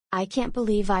I can't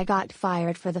believe I got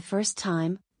fired for the first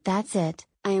time. That's it,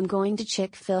 I am going to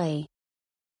Chick-fil-A.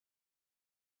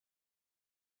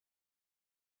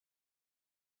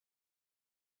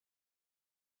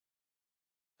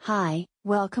 Hi,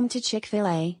 welcome to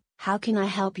Chick-fil-A, how can I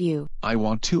help you? I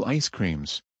want 2 ice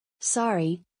creams.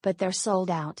 Sorry, but they're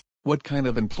sold out. What kind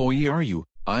of employee are you?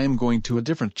 I am going to a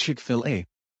different Chick-fil-A.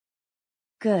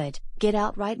 Good, get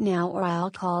out right now or I'll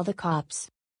call the cops.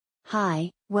 Hi,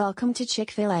 welcome to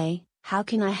Chick-fil-A, how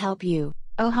can I help you?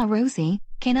 Oh hi Rosie,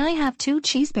 can I have 2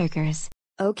 cheeseburgers?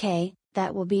 Okay,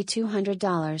 that will be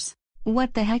 $200.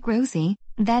 What the heck Rosie,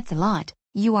 that's a lot.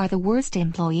 You are the worst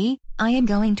employee. I am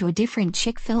going to a different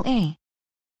Chick-fil-A.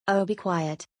 Oh, be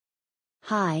quiet.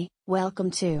 Hi, welcome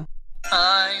to.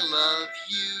 I love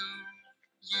you,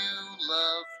 you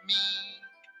love me.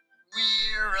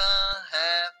 We're a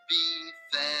happy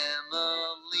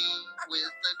family with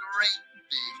a great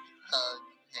big hug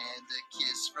and a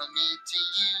kiss from me to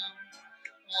you.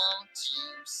 Won't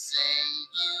you say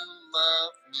you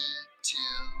love me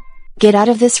too? Get out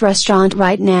of this restaurant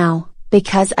right now,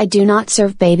 because I do not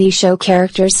serve baby show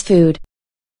characters food.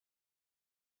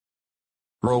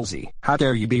 Rosie, how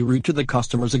dare you be rude to the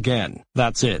customers again?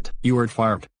 That's it, you are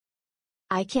fired.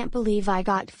 I can't believe I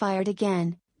got fired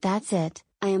again. That's it,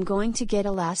 I am going to get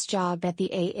a last job at the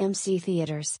AMC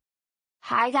theaters.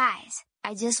 Hi guys,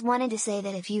 I just wanted to say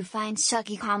that if you find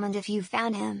Chucky, comment if you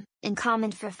found him, and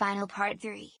comment for final part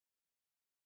 3.